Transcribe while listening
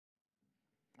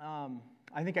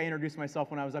I think I introduced myself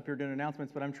when I was up here doing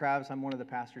announcements, but I'm Travis. I'm one of the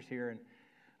pastors here,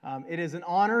 and it is an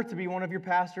honor to be one of your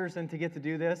pastors and to get to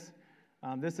do this.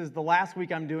 This is the last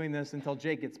week I'm doing this until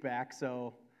Jake gets back,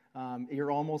 so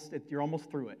you're almost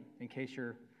through it. In case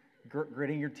you're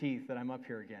gritting your teeth that I'm up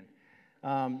here again,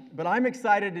 but I'm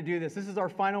excited to do this. This is our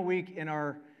final week in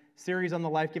our series on the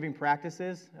life-giving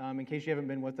practices. In case you haven't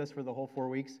been with us for the whole 4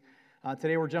 weeks,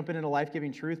 today we're jumping into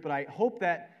life-giving truth. But I hope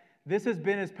that this has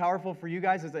been as powerful for you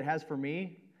guys as it has for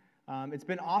me. It's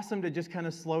been awesome to just kind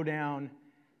of slow down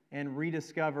and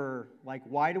rediscover, like,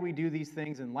 why do we do these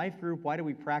things in life group? Why do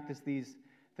we practice these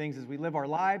things as we live our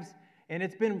lives? And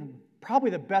it's been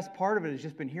probably the best part of it has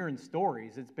just been hearing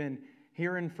stories. It's been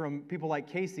hearing from people like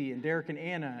Casey and Derek and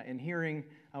Anna, and hearing,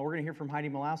 we're going to hear from Heidi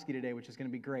Malowski today, which is going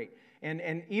to be great.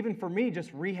 And even for me,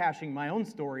 just rehashing my own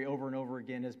story over and over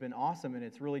again has been awesome, and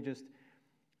it's really just,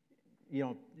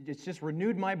 it's just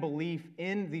renewed my belief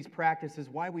in these practices,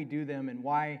 why we do them, and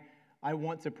why I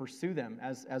want to pursue them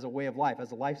as a way of life,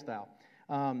 as a lifestyle.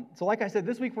 So like I said,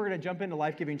 this week we're going to jump into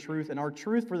life-giving truth, and our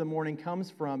truth for the morning comes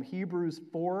from Hebrews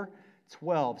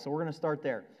 4:12. So we're going to start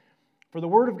there. For the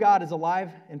word of God is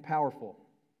alive and powerful.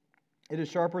 It is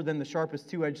sharper than the sharpest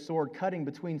two-edged sword, cutting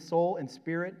between soul and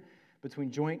spirit,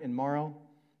 between joint and marrow.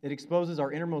 It exposes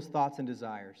our innermost thoughts and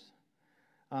desires.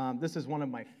 This is one of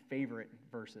my favorite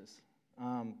verses.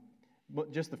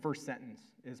 But just the first sentence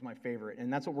is my favorite,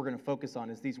 and that's what we're going to focus on,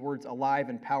 is these words, alive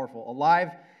and powerful.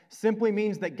 Alive simply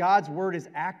means that God's word is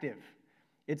active.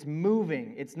 It's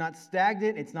moving. It's not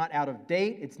stagnant. It's not out of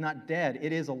date. It's not dead.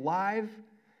 It is alive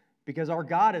because our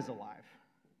God is alive,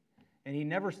 and He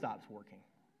never stops working.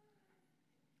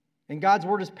 And God's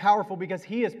word is powerful because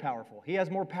He is powerful. He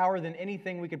has more power than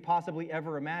anything we could possibly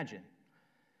ever imagine.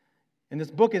 And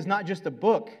this book is not just a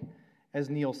book, as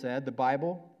Neil said, the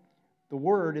Bible. The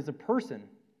Word is a person,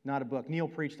 not a book. Neil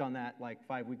preached on that like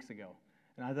 5 weeks ago.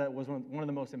 And I thought it was one of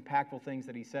the most impactful things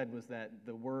that he said was that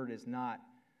the Word is not,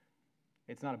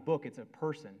 it's not a book, it's a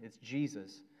person. It's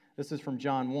Jesus. This is from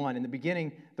John 1. In the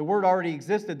beginning, the Word already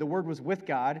existed. The Word was with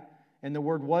God, and the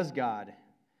Word was God.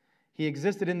 He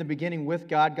existed in the beginning with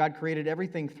God. God created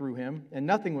everything through Him, and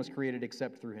nothing was created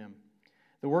except through Him.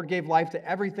 The Word gave life to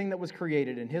everything that was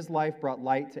created, and His life brought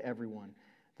light to everyone.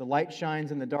 The light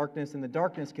shines in the darkness, and the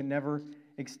darkness can never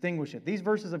extinguish it. These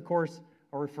verses, of course,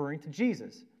 are referring to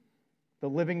Jesus, the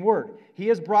living Word. He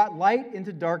has brought light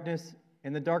into darkness,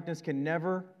 and the darkness can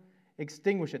never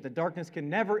extinguish it. The darkness can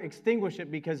never extinguish it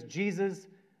because Jesus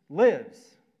lives.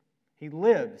 He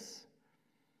lives.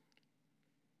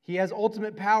 He has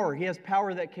ultimate power. He has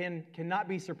power that cannot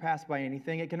be surpassed by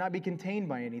anything. It cannot be contained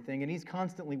by anything, and He's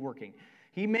constantly working.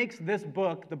 He makes this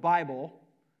book, the Bible,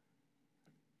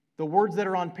 the words that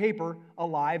are on paper,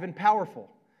 alive and powerful.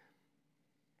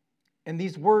 And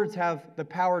these words have the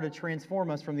power to transform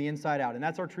us from the inside out. And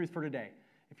that's our truth for today.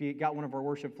 If you got one of our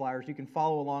worship flyers, you can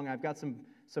follow along. I've got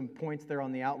some points there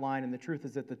on the outline, and the truth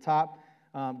is at the top.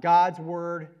 God's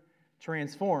Word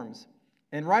transforms.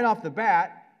 And right off the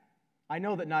bat, I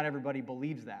know that not everybody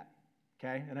believes that,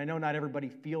 okay? And I know not everybody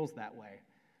feels that way.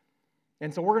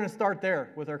 And so we're going to start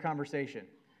there with our conversation.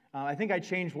 I think I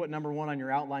changed what number 1 on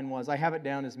your outline was. I have it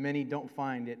down as many don't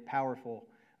find it powerful.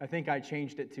 I think I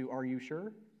changed it to, are you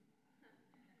sure?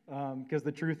 Because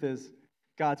the truth is,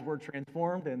 God's Word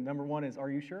transformed, and number 1 is,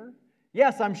 are you sure?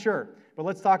 Yes, I'm sure, but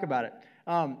let's talk about it.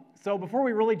 So before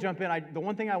we really jump in, the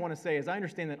one thing I want to say is I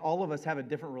understand that all of us have a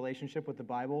different relationship with the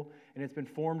Bible, and it's been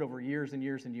formed over years and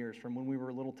years and years, from when we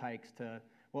were little tykes to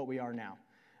what we are now.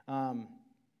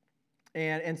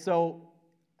 And so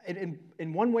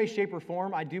in one way, shape, or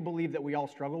form, I do believe that we all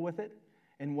struggle with it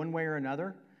in one way or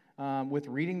another, with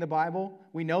reading the Bible.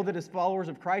 We know that as followers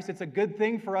of Christ, it's a good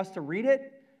thing for us to read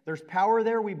it. There's power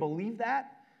there. We believe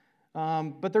that.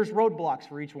 But there's roadblocks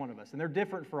for each one of us, and they're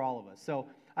different for all of us. So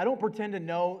I don't pretend to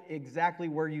know exactly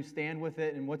where you stand with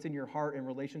it and what's in your heart in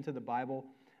relation to the Bible.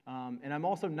 And I'm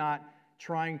also not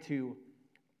trying to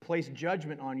place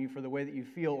judgment on you for the way that you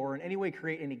feel, or in any way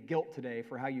create any guilt today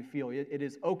for how you feel. It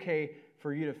is okay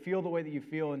for you to feel the way that you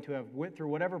feel and to have went through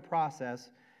whatever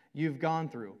process you've gone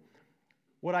through.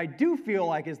 What I do feel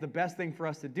like is the best thing for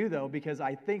us to do, though, because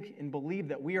I think and believe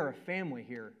that we are a family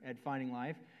here at Finding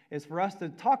Life, is for us to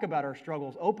talk about our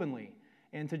struggles openly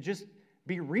and to just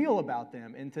be real about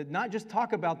them, and to not just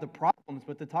talk about the problems,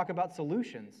 but to talk about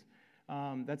solutions.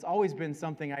 That's always been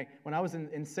something when I was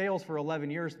in sales for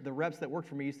 11 years, the reps that worked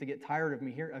for me used to get tired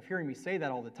of hearing me say that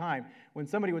all the time. When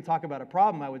somebody would talk about a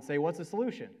problem, I would say, what's the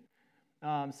solution?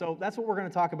 So that's what we're going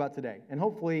to talk about today. And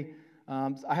hopefully,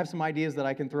 I have some ideas that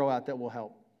I can throw out that will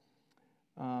help.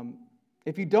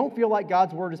 If you don't feel like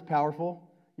God's Word is powerful,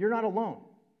 you're not alone.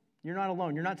 You're not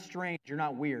alone. You're not strange. You're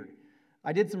not weird.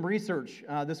 I did some research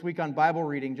this week on Bible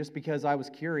reading just because I was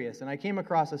curious, and I came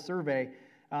across a survey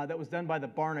that was done by the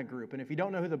Barna Group. And if you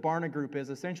don't know who the Barna Group is,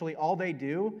 essentially all they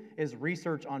do is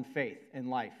research on faith and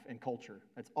life and culture.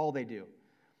 That's all they do.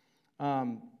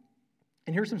 And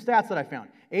here's some stats that I found.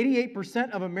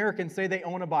 88% of Americans say they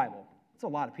own a Bible. That's a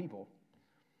lot of people.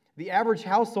 The average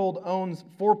household owns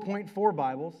 4.4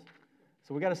 Bibles,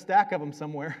 so we got a stack of them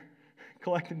somewhere,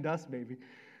 collecting dust maybe.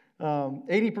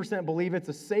 80% believe it's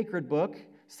a sacred book.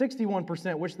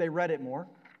 61% wish they read it more.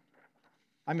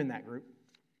 I'm in that group.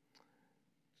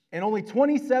 And only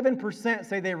 27%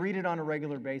 say they read it on a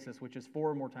regular basis, which is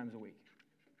 4 or more times a week.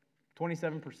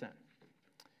 27%.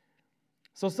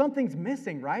 So something's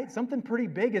missing, right? Something pretty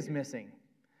big is missing.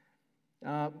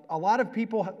 A lot of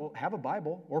people have a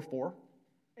Bible, or 4,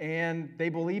 and they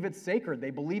believe it's sacred. They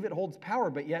believe it holds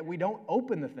power, but yet we don't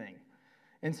open the thing.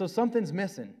 And so something's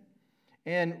missing.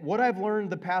 And what I've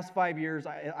learned the past 5 years,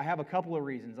 I have a couple of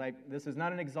reasons. This is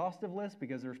not an exhaustive list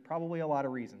because there's probably a lot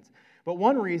of reasons. But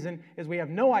one reason is we have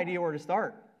no idea where to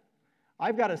start.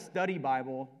 I've got a study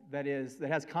Bible that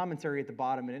has commentary at the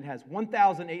bottom, and it has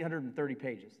 1,830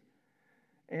 pages.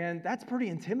 And that's pretty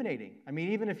intimidating. I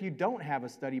mean, even if you don't have a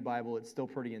study Bible, it's still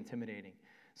pretty intimidating.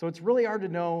 So it's really hard to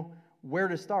know where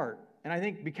to start. And I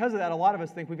think because of that, a lot of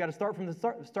us think we've got to start from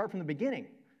the beginning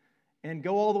and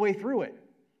go all the way through it.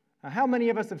 Now, how many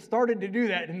of us have started to do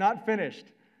that and not finished?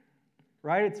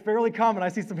 Right? It's fairly common. I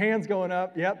see some hands going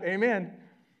up. Yep, amen.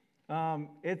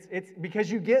 It's because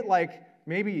you get like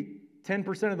maybe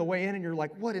 10% of the way in and you're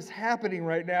like, what is happening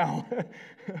right now?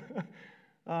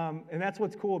 And that's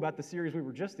what's cool about the series we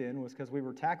were just in, was because we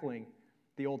were tackling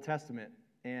the Old Testament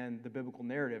and the biblical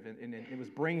narrative, and it was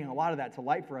bringing a lot of that to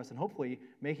light for us and hopefully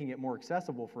making it more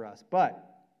accessible for us.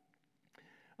 But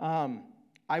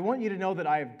I want you to know that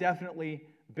I have definitely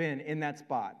been in that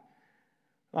spot.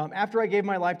 After I gave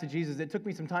my life to Jesus, it took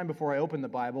me some time before I opened the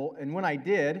Bible, and when I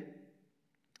did,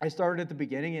 I started at the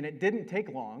beginning, and it didn't take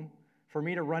long for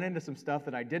me to run into some stuff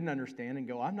that I didn't understand and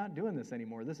go, I'm not doing this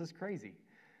anymore. This is crazy.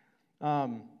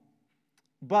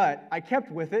 But I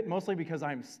kept with it, mostly because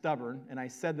I'm stubborn, and I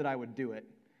said that I would do it.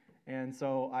 And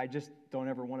so I just don't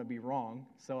ever want to be wrong,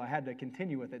 so I had to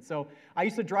continue with it. So I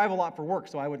used to drive a lot for work,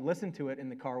 so I would listen to it in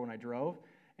the car when I drove,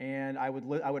 and I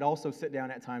would also sit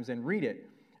down at times and read it.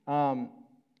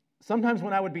 Sometimes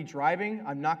when I would be driving,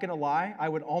 I'm not going to lie, I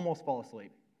would almost fall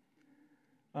asleep.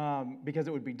 Because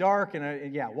it would be dark,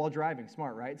 and while driving,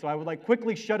 smart, right? So I would like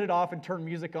quickly shut it off and turn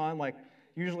music on, like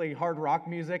usually hard rock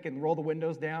music, and roll the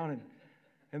windows down,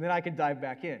 and then I could dive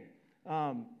back in.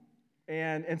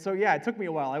 And so it took me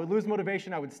a while. I would lose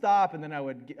motivation, I would stop, and then I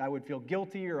would feel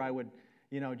guilty, or I would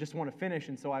just want to finish,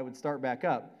 and so I would start back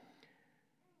up.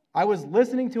 I was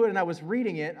listening to it and I was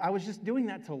reading it. I was just doing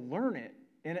that to learn it.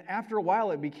 And after a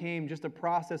while, it became just a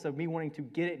process of me wanting to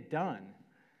get it done.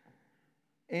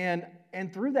 And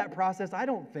through that process, I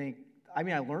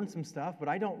learned some stuff, but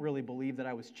I don't really believe that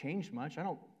I was changed much. I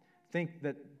don't think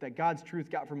that God's truth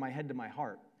got from my head to my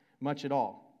heart much at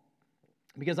all.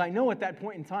 Because I know at that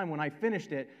point in time when I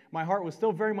finished it, my heart was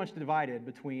still very much divided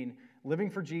between living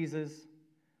for Jesus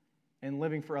and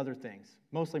living for other things,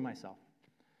 mostly myself.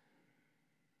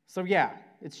 So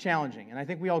it's challenging, and I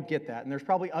think we all get that. And there's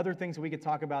probably other things we could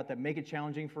talk about that make it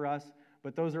challenging for us,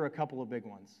 but those are a couple of big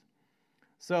ones.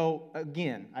 So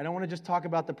again, I don't want to just talk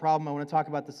about the problem, I want to talk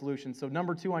about the solution. So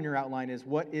number 2 on your outline is,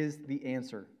 what is the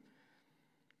answer?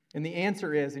 And the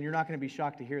answer is, and you're not going to be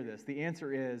shocked to hear this, the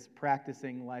answer is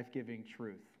practicing life-giving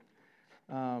truth.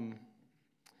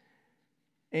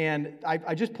 And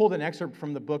I just pulled an excerpt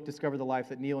from the book Discover the Life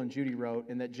that Neil and Judy wrote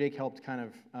and that Jake helped kind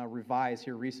of revise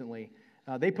here recently.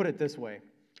 They put it this way: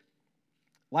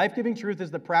 life-giving truth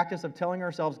is the practice of telling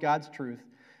ourselves God's truth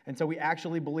until we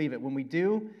actually believe it. When we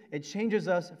do, it changes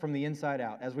us from the inside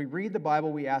out. As we read the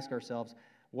Bible, we ask ourselves,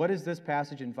 what is this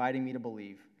passage inviting me to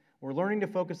believe? We're learning to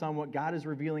focus on what God is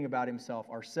revealing about himself,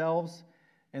 ourselves,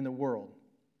 and the world.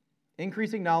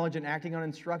 Increasing knowledge and acting on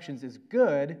instructions is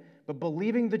good, but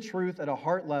believing the truth at a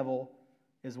heart level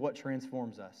is what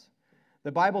transforms us.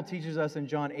 The Bible teaches us in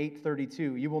John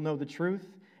 8:32, you will know the truth,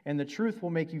 and the truth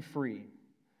will make you free.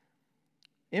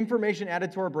 Information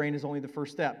added to our brain is only the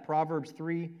first step. Proverbs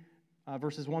 3,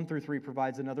 verses 1 through 3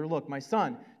 provides another look. My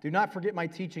son, do not forget my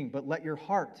teaching, but let your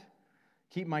heart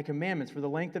keep my commandments. For the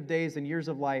length of days and years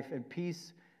of life and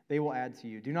peace they will add to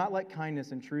you. Do not let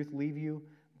kindness and truth leave you.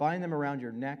 Bind them around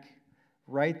your neck.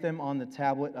 Write them on the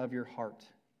tablet of your heart.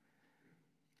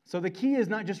 So the key is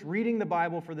not just reading the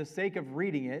Bible for the sake of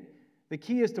reading it. The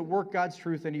key is to work God's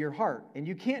truth into your heart. And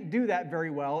you can't do that very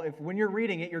well if when you're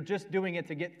reading it, you're just doing it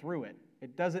to get through it.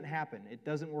 It doesn't happen. It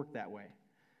doesn't work that way.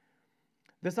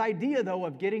 This idea, though,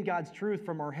 of getting God's truth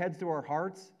from our heads to our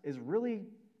hearts is really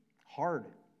hard,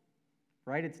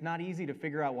 right? It's not easy to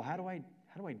figure out, well, how do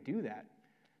I do that?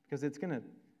 Because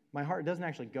my heart doesn't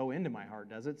actually go into my heart,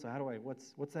 does it? So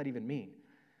what's that even mean?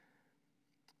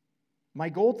 My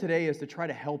goal today is to try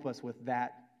to help us with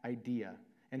that idea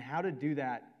and how to do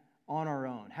that on our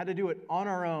own, how to do it on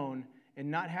our own and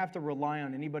not have to rely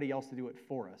on anybody else to do it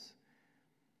for us.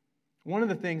 One of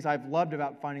the things I've loved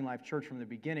about Finding Life Church from the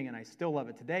beginning, and I still love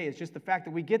it today, is just the fact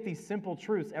that we get these simple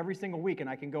truths every single week, and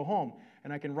I can go home,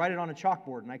 and I can write it on a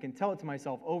chalkboard, and I can tell it to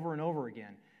myself over and over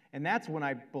again. And that's when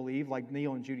I believe, like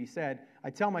Neil and Judy said, I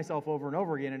tell myself over and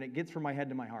over again, and it gets from my head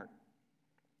to my heart.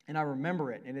 And I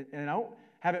remember it, and I don't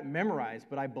have it memorized,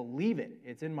 but I believe it.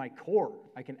 It's in my core.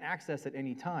 I can access it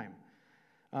any time.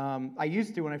 I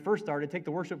used to, when I first started, take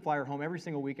the worship flyer home every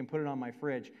single week and put it on my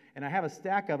fridge. And I have a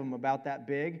stack of them about that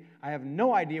big. I have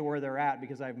no idea where they're at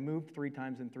because I've moved 3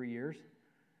 times in 3 years.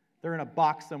 They're in a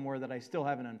box somewhere that I still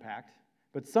haven't unpacked.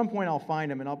 But at some point I'll find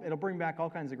them, and it'll bring back all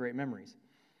kinds of great memories.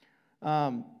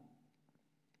 I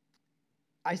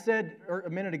said a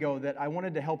minute ago that I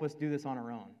wanted to help us do this on our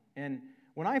own. And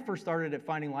when I first started at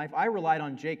Finding Life, I relied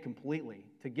on Jake completely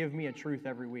to give me a truth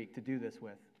every week to do this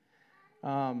with.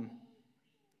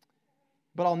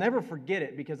 But I'll never forget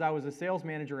it because I was a sales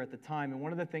manager at the time, and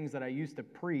one of the things that I used to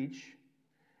preach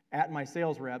at my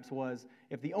sales reps was,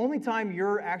 if the only time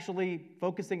you're actually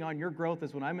focusing on your growth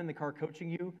is when I'm in the car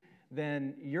coaching you,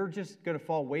 then you're just going to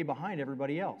fall way behind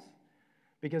everybody else.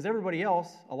 Because everybody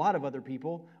else, a lot of other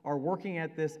people, are working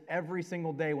at this every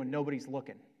single day when nobody's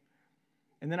looking.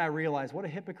 And then I realized what a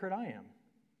hypocrite I am,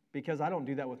 because I don't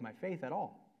do that with my faith at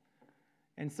all.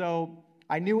 And so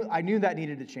I knew that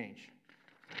needed to change.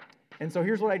 And so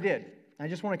here's what I did. I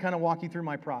just want to kind of walk you through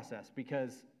my process,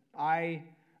 because I'm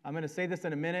going to say this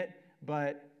in a minute,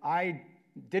 but I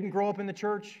didn't grow up in the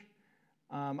church.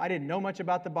 I didn't know much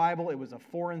about the Bible. It was a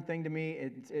foreign thing to me.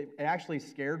 It actually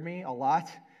scared me a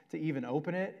lot to even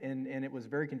open it, and it was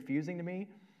very confusing to me.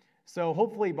 So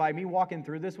hopefully by me walking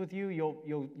through this with you,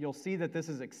 you'll see that this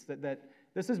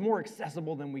is more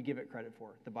accessible than we give it credit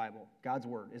for. The Bible, God's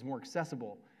Word, is more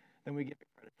accessible than we give it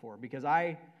credit for, because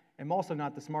I am also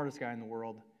not the smartest guy in the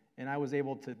world, and I was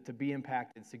able to be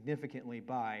impacted significantly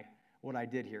by what I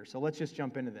did here. So let's just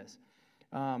jump into this.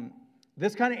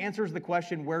 This kind of answers the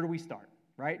question, where do we start,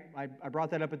 right? I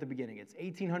brought that up at the beginning. It's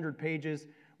 1,800 pages.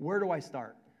 Where do I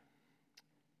start?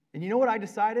 And you know what I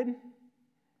decided?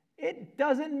 It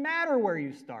doesn't matter where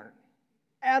you start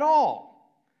at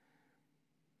all.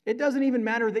 It doesn't even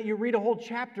matter that you read a whole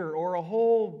chapter or a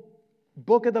whole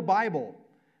book of the Bible.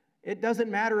 It doesn't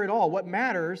matter at all. What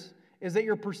matters is that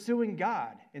you're pursuing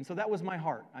God. And so that was my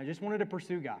heart. I just wanted to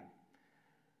pursue God.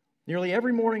 Nearly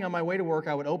every morning on my way to work,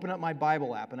 I would open up my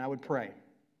Bible app and I would pray.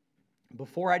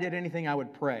 Before I did anything, I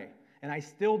would pray. And I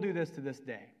still do this to this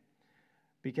day,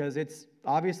 because it's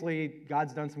obviously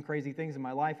God's done some crazy things in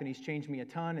my life and He's changed me a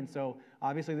ton. And so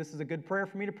obviously this is a good prayer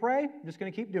for me to pray. I'm just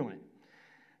going to keep doing it.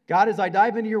 God, as I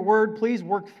dive into your word, please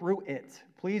work through it.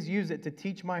 Please use it to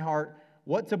teach my heart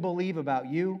what to believe about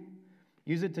you.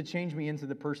 Use it to change me into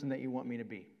the person that you want me to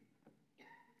be.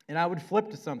 And I would flip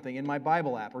to something in my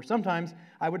Bible app, or sometimes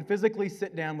I would physically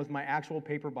sit down with my actual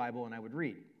paper Bible and I would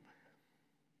read.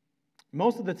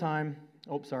 Most of the time,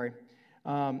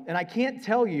 and I can't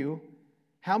tell you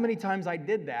how many times I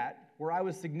did that where I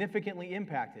was significantly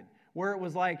impacted, where it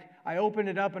was like I opened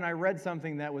it up and I read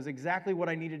something that was exactly what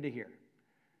I needed to hear.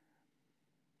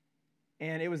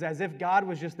 And it was as if God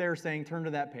was just there saying, turn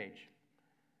to that page.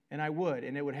 And I would,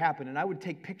 and it would happen. And I would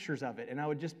take pictures of it, and I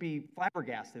would just be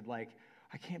flabbergasted, like,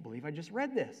 I can't believe I just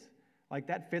read this. Like,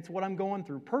 that fits what I'm going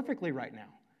through perfectly right now.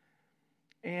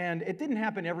 And it didn't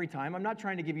happen every time. I'm not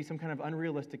trying to give you some kind of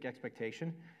unrealistic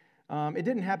expectation. It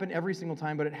didn't happen every single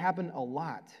time, but it happened a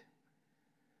lot.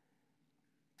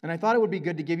 And I thought it would be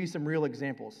good to give you some real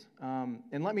examples.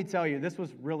 And let me tell you, this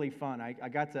was really fun. I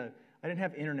didn't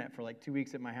have internet for like 2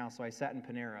 weeks at my house, so I sat in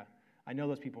Panera. I know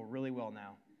those people really well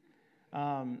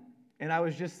now. And I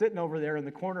was just sitting over there in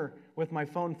the corner with my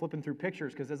phone flipping through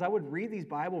pictures, because as I would read these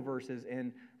Bible verses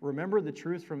and remember the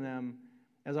truth from them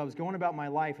as I was going about my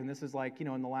life, and this is like,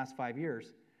 in the last 5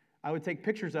 years, I would take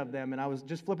pictures of them, and I was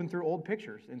just flipping through old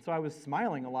pictures. And so I was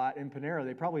smiling a lot in Panera.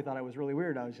 They probably thought I was really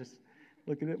weird. I was just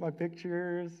looking at my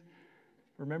pictures,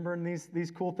 remembering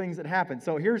these cool things that happened.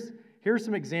 So here's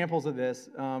some examples of this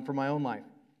from my own life.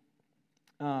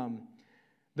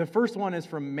 The first one is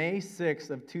from May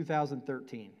 6th of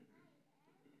 2013.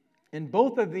 And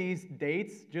both of these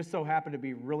dates just so happen to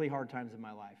be really hard times in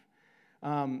my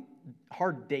life.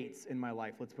 Hard dates in my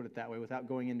life, let's put it that way, without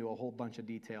going into a whole bunch of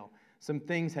detail. some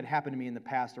things had happened to me in the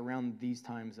past around these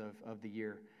times of the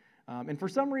year. And for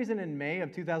some reason in May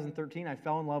of 2013, I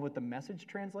fell in love with the Message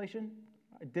translation.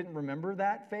 I didn't remember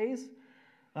that phase.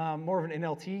 More of an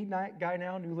NLT guy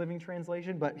now, New Living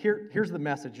Translation. But here's the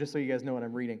message, just so you guys know what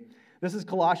I'm reading. This is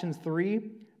Colossians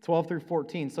 3:12 through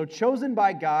 14. So chosen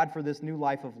by God for this new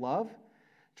life of love,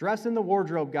 dress in the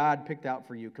wardrobe God picked out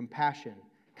for you: compassion,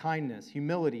 kindness,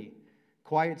 humility,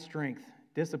 quiet strength,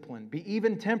 discipline. Be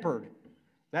even-tempered.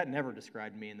 That never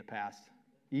described me in the past.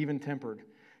 Even-tempered.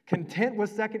 Content with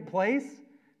second place?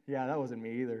 Yeah, that wasn't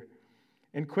me either.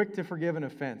 And quick to forgive an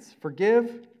offense.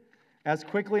 Forgive as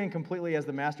quickly and completely as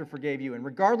the Master forgave you. And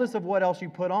regardless of what else you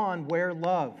put on, wear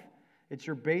love. It's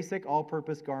your basic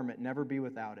all-purpose garment. Never be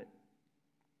without it.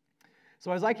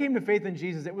 So as I came to faith in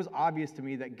Jesus, it was obvious to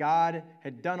me that God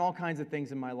had done all kinds of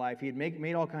things in my life. He had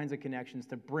made all kinds of connections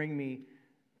to bring me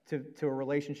to a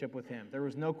relationship with Him. There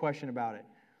was no question about it.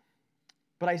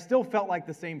 But I still felt like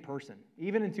the same person,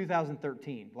 even in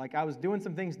 2013. Like I was doing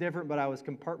some things different, but I was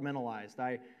compartmentalized.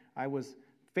 I was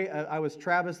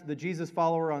Travis, the Jesus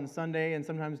follower, on Sunday and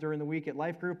sometimes during the week at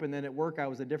Life Group, and then at work I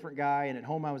was a different guy, and at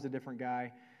home I was a different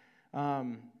guy.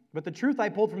 But the truth I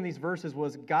pulled from these verses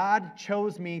was God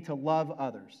chose me to love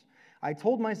others. I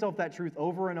told myself that truth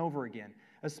over and over again,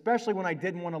 especially when I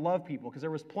didn't want to love people, because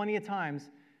there was plenty of times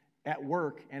at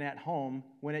work and at home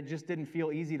when it just didn't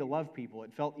feel easy to love people.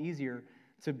 It felt easier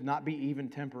to not be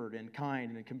even-tempered and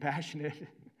kind and compassionate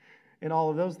and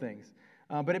all of those things.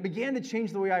 But it began to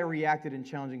change the way I reacted in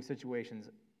challenging situations.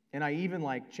 And I even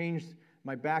changed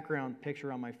my background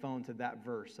picture on my phone to that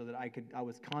verse so that I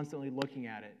was constantly looking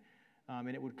at it. And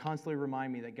it would constantly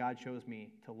remind me that God chose me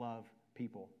to love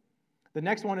people. The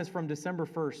next one is from December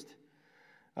 1st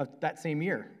of that same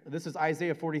year. This is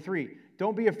Isaiah 43.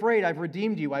 Don't be afraid, I've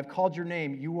redeemed you. I've called your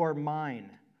name. You are mine.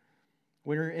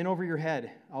 When you're in over your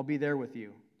head, I'll be there with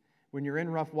you. When you're in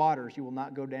rough waters, you will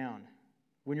not go down.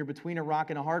 When you're between a rock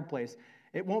and a hard place,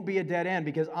 it won't be a dead end,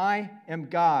 because I am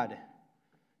God,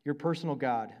 your personal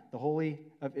God, the Holy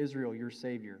of Israel, your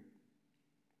Savior.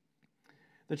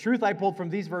 The truth I pulled from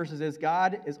these verses is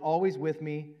God is always with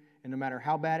me, and no matter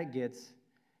how bad it gets,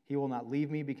 He will not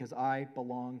leave me because I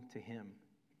belong to Him.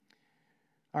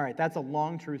 All right, that's a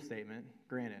long truth statement,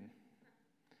 granted.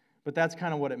 But that's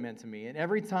kind of what it meant to me. And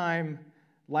every time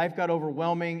life got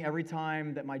overwhelming, every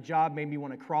time that my job made me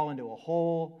want to crawl into a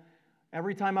hole,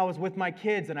 every time I was with my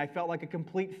kids and I felt like a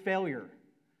complete failure,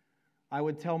 I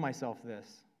would tell myself this,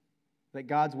 that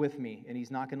God's with me and He's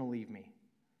not going to leave me.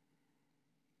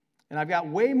 And I've got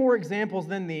way more examples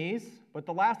than these, but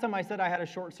the last time I said I had a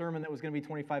short sermon that was going to be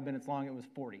 25 minutes long, it was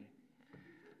 40.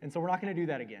 And so we're not going to do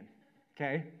that again,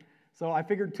 okay? So I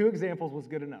figured 2 examples was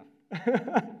good enough.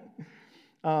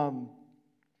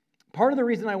 Part of the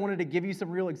reason I wanted to give you some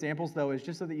real examples, though, is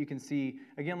just so that you can see,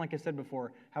 again, like I said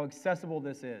before, how accessible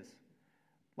this is.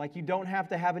 Like, you don't have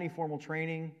to have any formal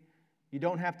training. You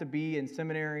don't have to be in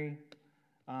seminary.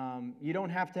 You don't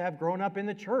have to have grown up in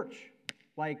the church.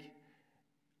 Like,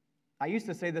 I used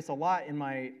to say this a lot in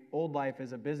my old life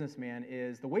as a businessman,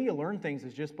 is the way you learn things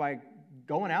is just by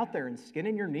going out there and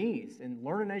skinning your knees and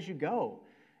learning as you go.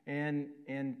 And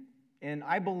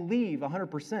I believe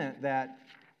 100%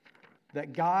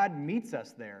 that God meets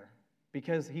us there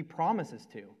because He promises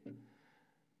to.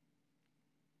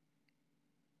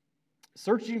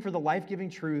 Searching for the life-giving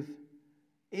truth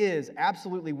is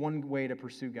absolutely one way to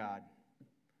pursue God.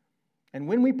 And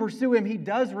when we pursue Him, He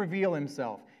does reveal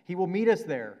Himself. He will meet us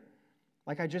there.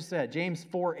 Like I just said, James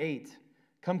 4:8,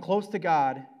 come close to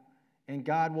God, and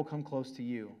God will come close to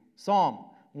you. Psalm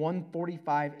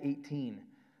 145:18,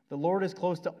 the Lord is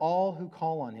close to all who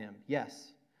call on Him.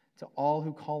 Yes, to all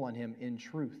who call on Him in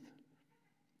truth.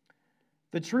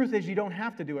 The truth is you don't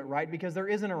have to do it right because there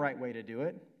isn't a right way to do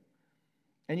it.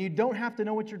 And you don't have to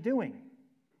know what you're doing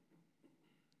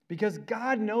because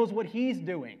God knows what He's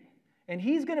doing. And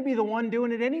He's going to be the one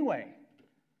doing it anyway.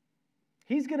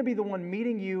 He's going to be the one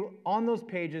meeting you on those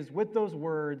pages with those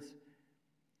words,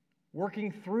 working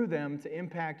through them to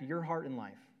impact your heart and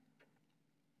life.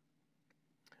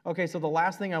 Okay, so the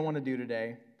last thing I want to do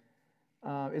today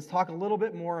is talk a little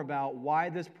bit more about why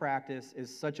this practice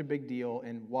is such a big deal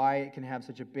and why it can have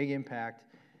such a big impact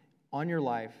on your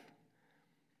life.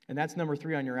 And that's number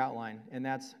 3 on your outline, and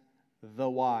that's the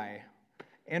why.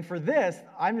 And for this,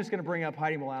 I'm just going to bring up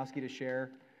Heidi Malowski to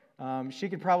share.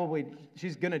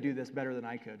 She's going to do this better than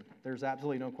I could. There's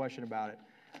absolutely no question about it.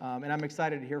 And I'm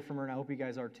excited to hear from her, and I hope you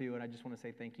guys are too. And I just want to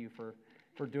say thank you for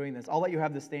doing this. I'll let you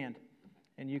have the stand,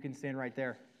 and you can stand right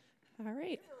there. All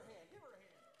right.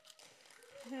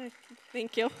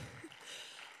 Thank you.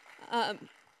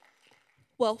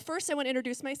 Well, first I want to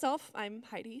introduce myself. I'm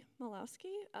Heidi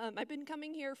Malowski. I've been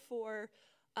coming here for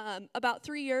about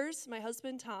 3 years. My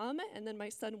husband, Tom, and then my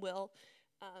son, Will.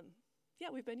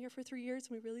 We've been here for 3 years,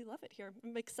 and we really love it here.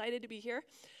 I'm excited to be here.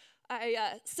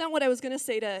 I sent what I was going to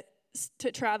say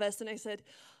to Travis, and I said,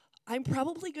 I'm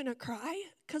probably going to cry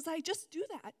because I just do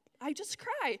that. I just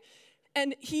cry.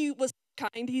 And he was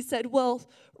kind. He said, well,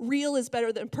 real is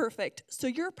better than perfect. So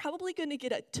you're probably going to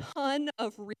get a ton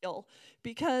of real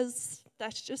because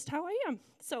that's just how I am.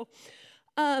 So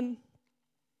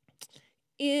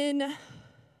in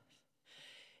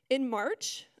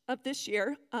March of this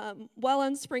year, while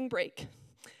on spring break,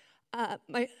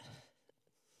 I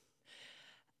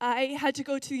had to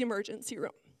go to the emergency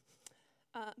room.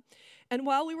 And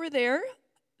while we were there,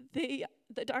 the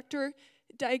doctor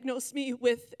diagnosed me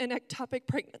with an ectopic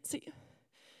pregnancy.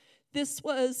 This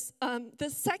was the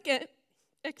second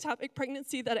ectopic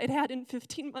pregnancy that I'd had in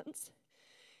 15 months.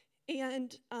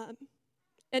 And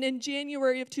in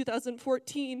January of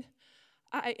 2014,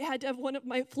 I had to have one of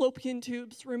my fallopian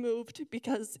tubes removed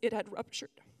because it had ruptured.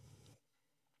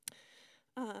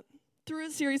 Through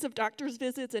a series of doctor's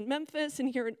visits in Memphis and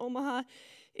here in Omaha,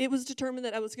 it was determined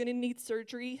that I was going to need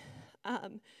surgery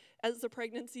as the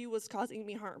pregnancy was causing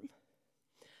me harm.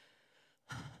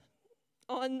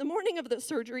 On the morning of the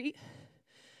surgery,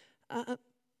 I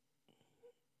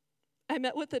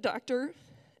met with the doctor,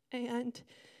 and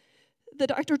the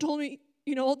doctor told me,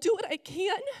 I'll do what I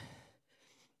can,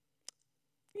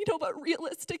 but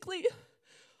realistically,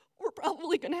 we're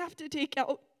probably going to have to take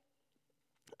out,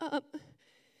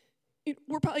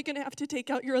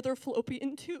 your other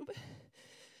fallopian tube.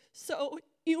 So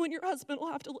you and your husband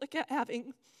will have to look at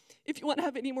having, if you want to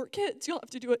have any more kids, you'll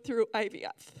have to do it through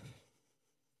IVF.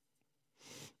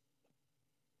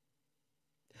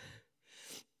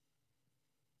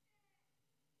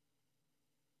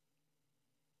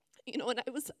 And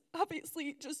I was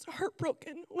obviously just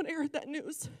heartbroken when I heard that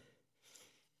news.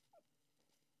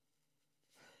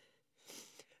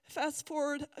 Fast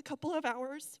forward a couple of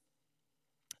hours,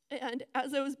 and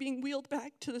as I was being wheeled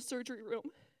back to the surgery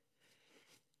room,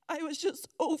 I was just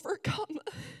overcome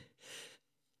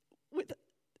with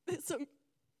this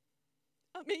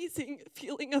amazing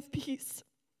feeling of peace.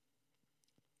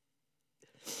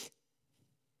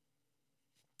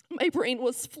 My brain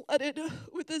was flooded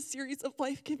with a series of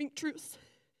life-giving truths.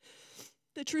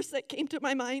 The truths that came to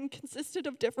my mind consisted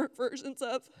of different versions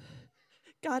of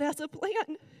God has a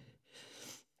plan.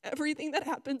 Everything that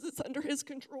happens is under his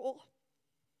control.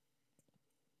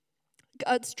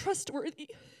 God's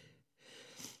trustworthy.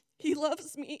 He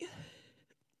loves me.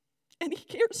 And he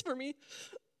cares for me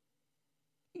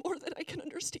more than I can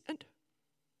understand.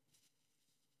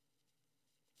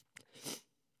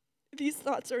 These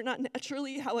thoughts are not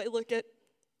naturally how I look at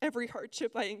every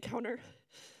hardship I encounter.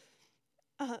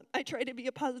 I try to be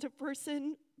a positive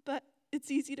person, but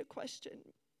it's easy to question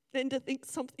and to think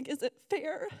something isn't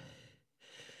fair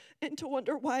and to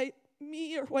wonder why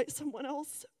me or why someone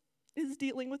else is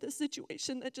dealing with a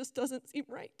situation that just doesn't seem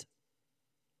right.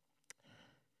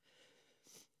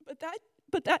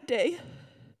 But that day,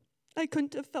 I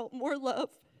couldn't have felt more love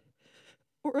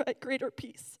or at greater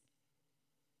peace.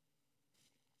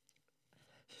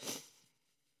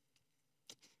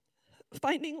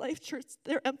 Finding Life Church,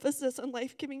 their emphasis on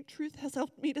life-giving truth has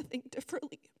helped me to think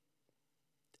differently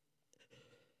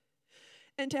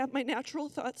and to have my natural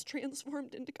thoughts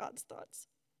transformed into God's thoughts.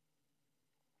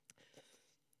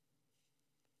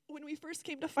 When we first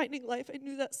came to Finding Life, I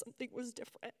knew that something was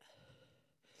different.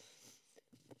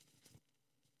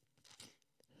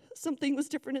 Something was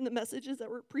different in the messages that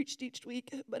were preached each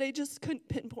week, but I just couldn't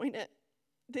pinpoint it.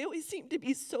 They always seemed to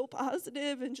be so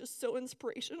positive and just so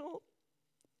inspirational.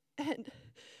 And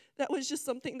that was just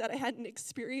something that I hadn't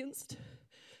experienced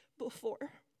before.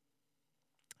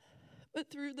 But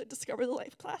through the Discover the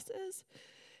Life classes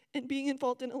and being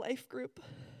involved in a life group,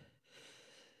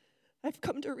 I've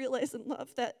come to realize and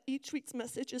love that each week's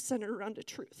message is centered around a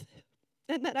truth.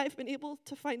 And that I've been able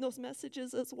to find those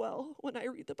messages as well when I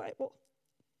read the Bible.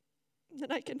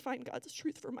 And I can find God's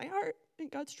truth for my heart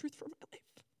and God's truth for my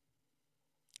life.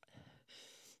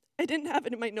 I didn't have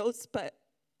it in my notes, but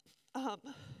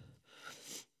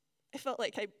I felt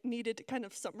like I needed to kind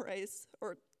of summarize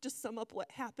or just sum up what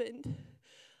happened.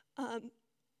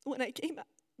 When I came out,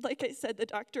 like I said, the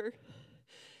doctor,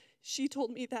 she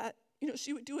told me that,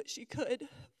 she would do what she could,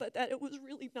 but that it was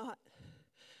really not.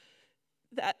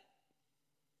 That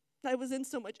I was in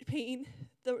so much pain.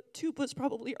 The tube was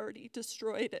probably already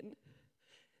destroyed, and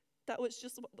that was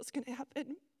just what was going to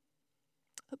happen.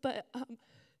 But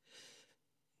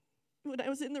when I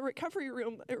was in the recovery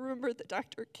room, I remember the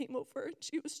doctor came over, and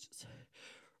she was just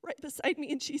right beside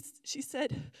me, and she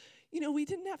said, we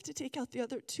didn't have to take out the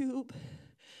other tube.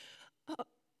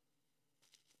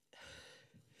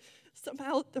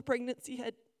 Somehow the pregnancy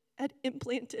had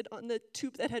implanted on the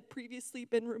tube that had previously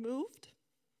been removed.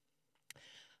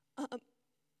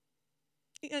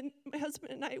 And my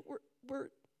husband and I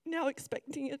were now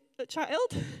expecting a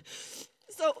child.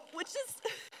 So,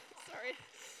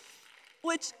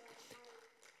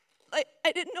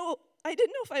 I didn't know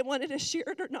if I wanted to share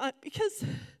it or not, because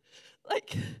I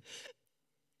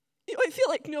feel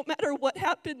like no matter what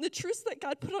happened, the truths that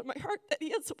God put on my heart, that he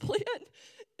has a plan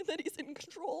and that he's in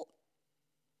control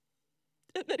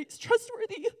and that he's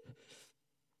trustworthy,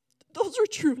 those are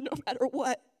true no matter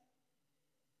what.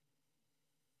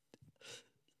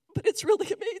 But it's really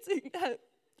amazing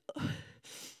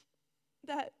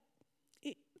that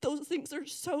those things are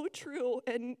so true.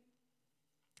 And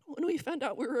when we found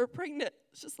out we were pregnant,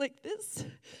 it's just like, this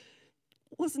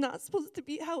was not supposed to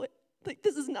be how it,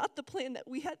 this is not the plan that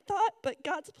we had thought, but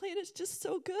God's plan is just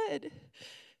so good.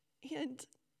 And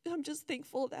I'm just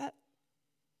thankful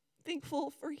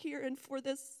for here and for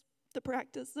the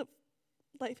practice of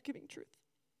life-giving truth.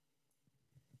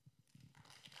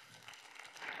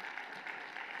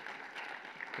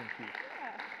 Thank you.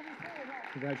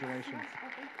 Congratulations.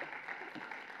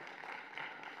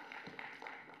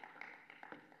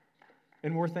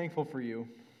 And we're thankful for you.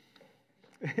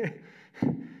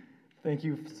 Thank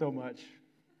you so much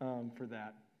for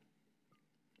that.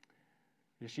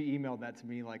 She emailed that to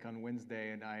me on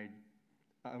Wednesday, and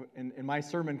and my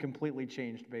sermon completely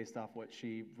changed based off what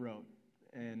she wrote.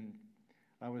 And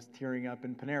I was tearing up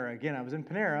in Panera. Again, I was in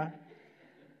Panera,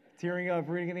 tearing up,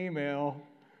 reading an email.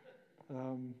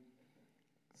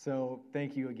 So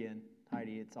thank you again,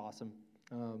 Heidi. It's awesome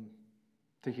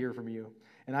to hear from you.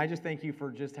 And I just thank you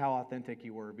for just how authentic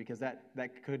you were, because that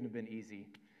couldn't have been easy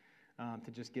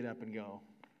to just get up and go.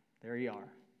 There you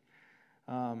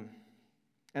are.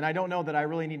 And I don't know that I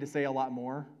really need to say a lot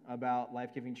more about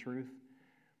life-giving truth.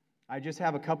 I just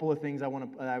have a couple of things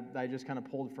I just kind of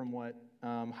pulled from what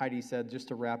Heidi said, just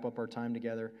to wrap up our time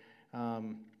together,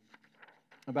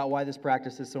 about why this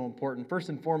practice is so important. First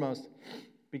and foremost,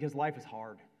 because life is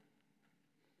hard.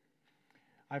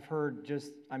 I've heard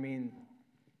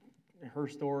her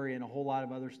story and a whole lot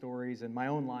of other stories, and my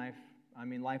own life.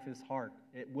 Life is hard.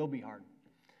 It will be hard.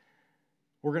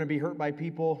 We're going to be hurt by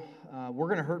people. We're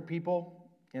going to hurt people,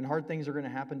 and hard things are going to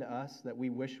happen to us that we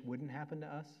wish wouldn't happen to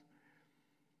us.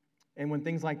 And when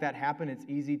things like that happen, it's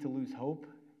easy to lose hope.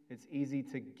 It's easy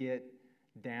to get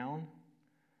down.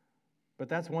 But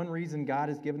that's one reason God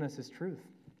has given us his truth.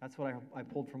 That's what I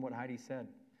pulled from what Heidi said.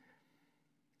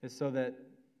 Is so that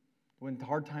when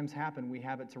hard times happen, we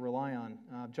have it to rely on.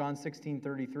 John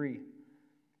 16:33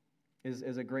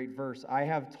 is a great verse. I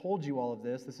have told you all of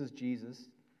this. This is Jesus.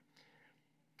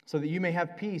 So that you may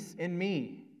have peace in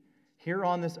me. Here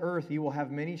on this earth you will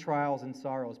have many trials and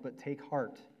sorrows, but take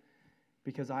heart,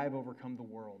 because I have overcome the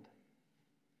world.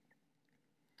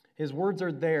 His words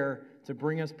are there to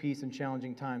bring us peace in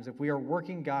challenging times. If we are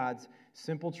working God's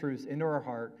simple truths into our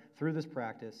heart through this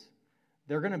practice,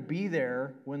 they're going to be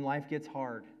there when life gets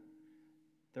hard.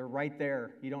 They're right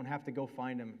there. You don't have to go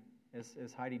find them.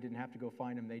 As Heidi didn't have to go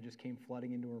find them, they just came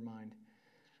flooding into her mind.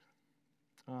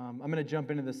 I'm going to jump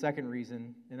into the second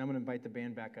reason, and I'm going to invite the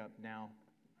band back up now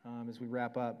as we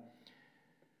wrap up.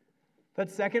 That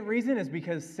second reason is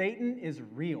because Satan is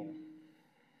real.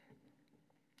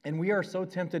 And we are so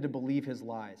tempted to believe his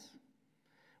lies.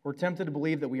 We're tempted to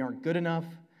believe that we aren't good enough,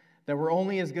 that we're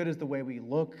only as good as the way we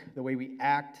look, the way we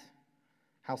act,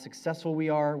 how successful we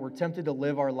are. We're tempted to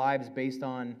live our lives based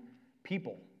on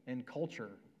people and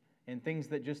culture and things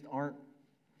that just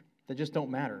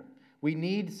don't matter. We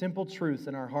need simple truths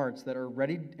in our hearts that are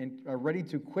ready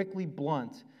to quickly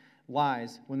blunt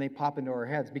lies when they pop into our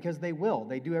heads, because they will.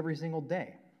 They do every single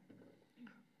day.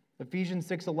 Ephesians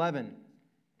 6:11.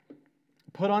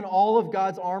 Put on all of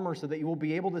God's armor so that you will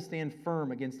be able to stand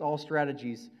firm against all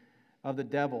strategies of the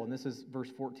devil. And this is verse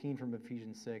 14 from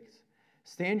Ephesians 6.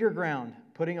 Stand your ground,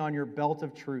 putting on your belt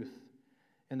of truth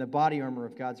and the body armor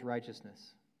of God's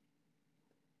righteousness.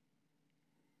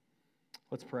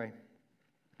 Let's pray.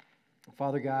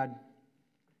 Father God,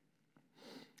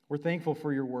 we're thankful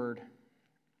for your word.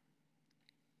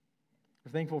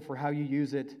 We're thankful for how you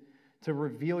use it to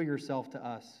reveal yourself to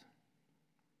us.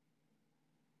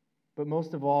 But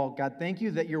most of all, God, thank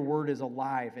you that your word is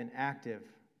alive and active,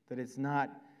 that it's not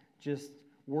just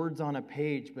words on a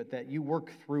page, but that you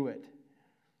work through it,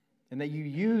 and that you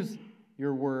use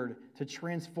your word to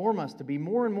transform us to be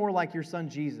more and more like your son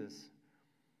Jesus.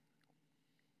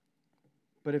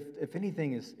 But if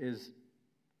anything is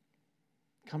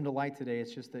come to light today.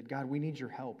 It's just that, God, we need your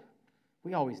help.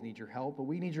 We always need your help, but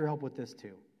we need your help with this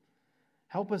too.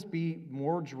 Help us be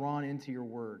more drawn into your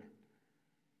word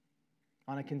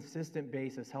on a consistent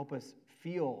basis. Help us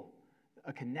feel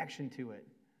a connection to it,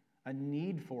 a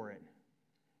need for it.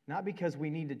 Not because we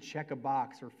need to check a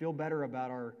box or feel better about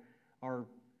our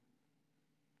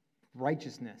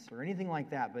righteousness or anything like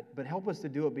that, but help us to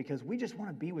do it because we just want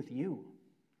to be with you.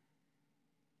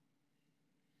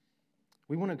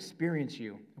 We want to experience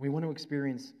you. We want to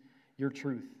experience your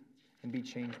truth and be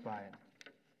changed by it.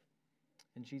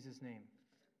 In Jesus' name,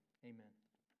 amen.